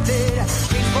worth it?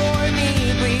 Before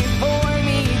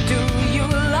me, do you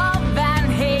love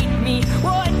and hate me?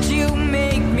 Would you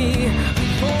make me?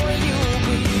 Before you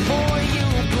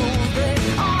prove it,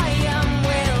 I am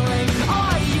willing.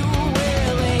 Are you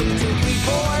willing to?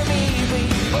 Before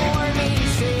me,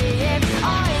 say it.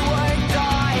 I would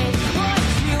die. Would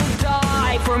you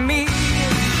die for me?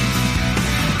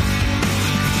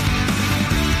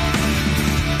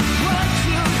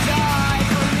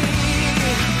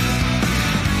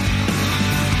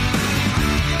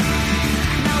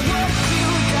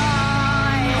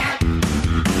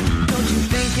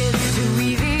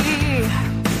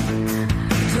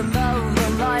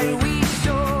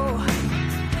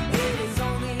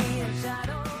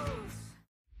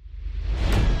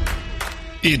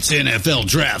 It's NFL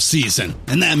draft season,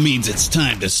 and that means it's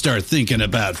time to start thinking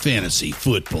about fantasy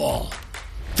football.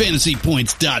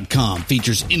 FantasyPoints.com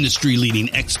features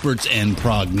industry-leading experts and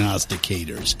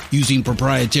prognosticators using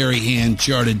proprietary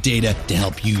hand-charted data to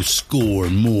help you score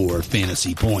more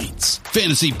fantasy points.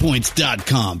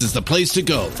 FantasyPoints.com is the place to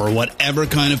go for whatever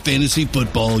kind of fantasy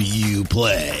football you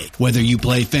play. Whether you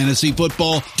play fantasy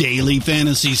football, daily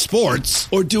fantasy sports,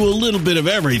 or do a little bit of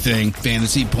everything,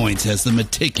 Fantasy Points has the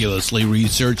meticulously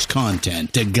researched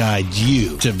content to guide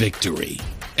you to victory.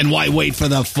 And why wait for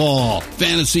the fall?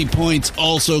 Fantasy Points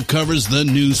also covers the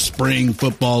new spring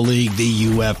football league, the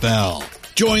UFL.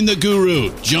 Join the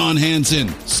guru, John Hansen,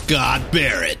 Scott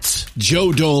Barrett,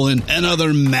 Joe Dolan, and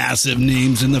other massive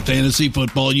names in the fantasy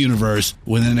football universe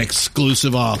with an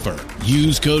exclusive offer.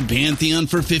 Use code Pantheon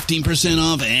for 15%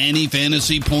 off any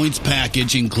Fantasy Points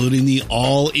package, including the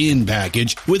all-in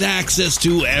package, with access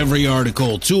to every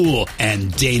article, tool,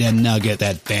 and data nugget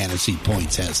that Fantasy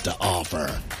Points has to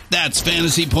offer. That's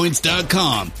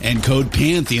FantasyPoints.com and code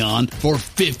Pantheon for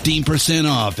 15%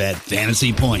 off at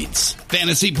Fantasy Points.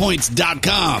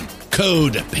 FantasyPoints.com,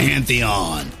 code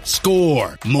Pantheon.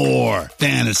 Score more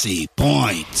fantasy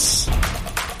points.